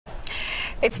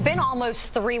It's been almost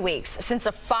 3 weeks since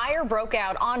a fire broke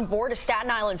out on board a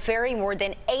Staten Island ferry. More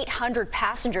than 800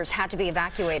 passengers had to be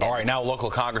evacuated. All right, now a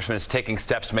local congressman is taking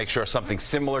steps to make sure something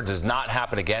similar does not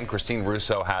happen again. Christine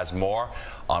Russo has more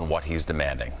on what he's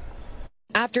demanding.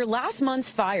 After last month's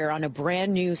fire on a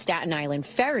brand new Staten Island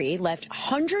ferry left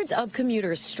hundreds of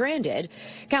commuters stranded,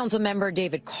 Councilmember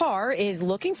David Carr is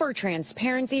looking for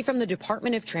transparency from the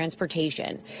Department of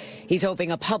Transportation. He's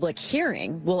hoping a public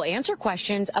hearing will answer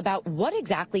questions about what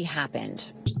exactly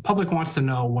happened. The public wants to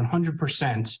know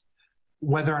 100%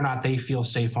 whether or not they feel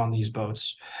safe on these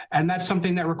boats. And that's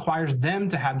something that requires them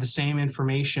to have the same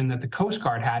information that the Coast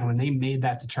Guard had when they made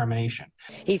that determination.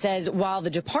 He says while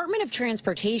the Department of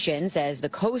Transportation says the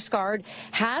Coast Guard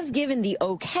has given the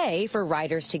okay for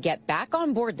riders to get back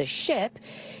on board the ship,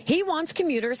 he wants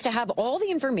commuters to have all the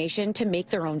information to make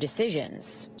their own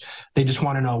decisions. They just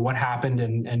want to know what happened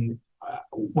and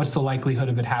what's the likelihood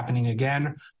of it happening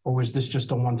again, or was this just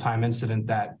a one-time incident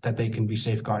that they can be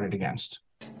safeguarded against?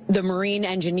 The Marine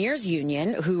Engineers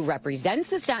Union, who represents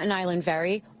the Staten Island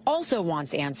Ferry, also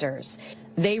wants answers.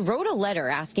 They wrote a letter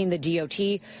asking the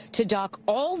DOT to dock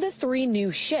all the 3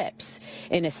 new ships.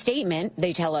 In a statement,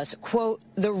 they tell us, quote,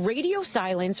 the radio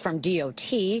silence from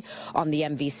DOT on the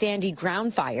MV Sandy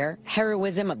ground fire,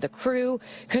 heroism of the crew,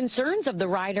 concerns of the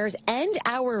riders, and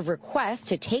our request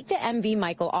to take the MV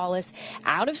Michael Ollis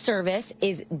out of service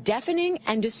is deafening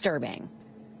and disturbing.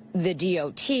 The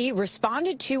DOT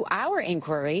responded to our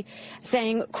inquiry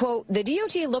saying, quote, the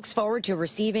DOT looks forward to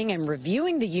receiving and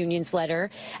reviewing the union's letter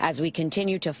as we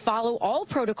continue to follow all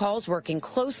protocols, working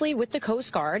closely with the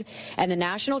Coast Guard and the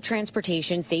National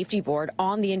Transportation Safety Board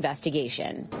on the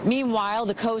investigation. Meanwhile,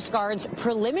 the Coast Guard's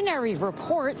preliminary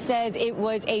report says it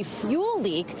was a fuel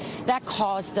leak that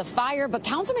caused the fire. But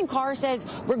Councilman Carr says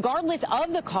regardless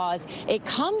of the cause, it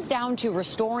comes down to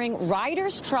restoring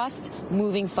riders' trust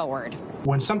moving forward.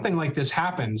 When something like this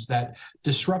happens that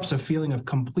disrupts a feeling of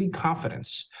complete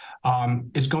confidence,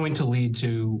 is going to lead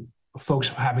to folks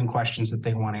having questions that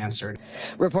they want answered.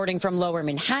 Reporting from Lower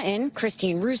Manhattan,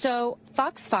 Christine Russo,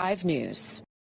 Fox 5 News.